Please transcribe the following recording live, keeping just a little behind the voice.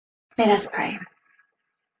Let us pray.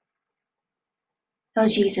 Lord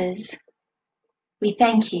Jesus, we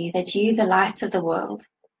thank you that you, the light of the world,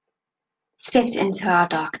 stepped into our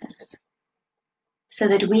darkness so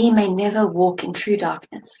that we may never walk in true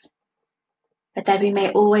darkness, but that we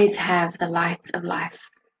may always have the light of life.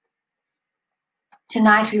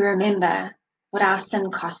 Tonight we remember what our sin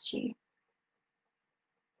cost you,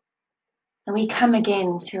 and we come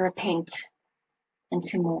again to repent and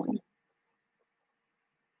to mourn.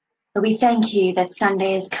 But we thank you that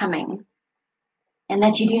Sunday is coming and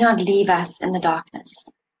that you do not leave us in the darkness,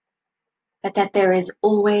 but that there is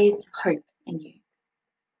always hope in you.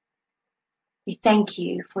 We thank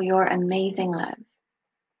you for your amazing love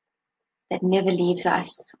that never leaves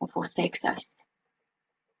us or forsakes us,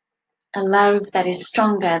 a love that is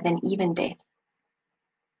stronger than even death,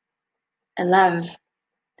 a love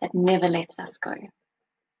that never lets us go.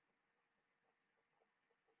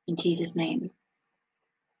 In Jesus' name,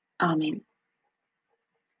 Amen.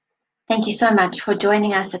 Thank you so much for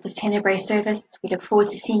joining us at this Tenebrae service. We look forward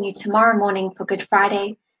to seeing you tomorrow morning for Good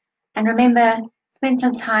Friday. And remember, spend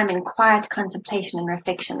some time in quiet contemplation and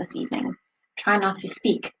reflection this evening. Try not to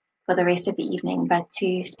speak for the rest of the evening, but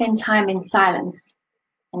to spend time in silence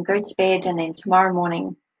and go to bed, and then tomorrow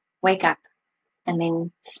morning, wake up and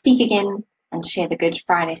then speak again and share the Good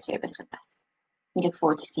Friday service with us. We look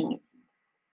forward to seeing you.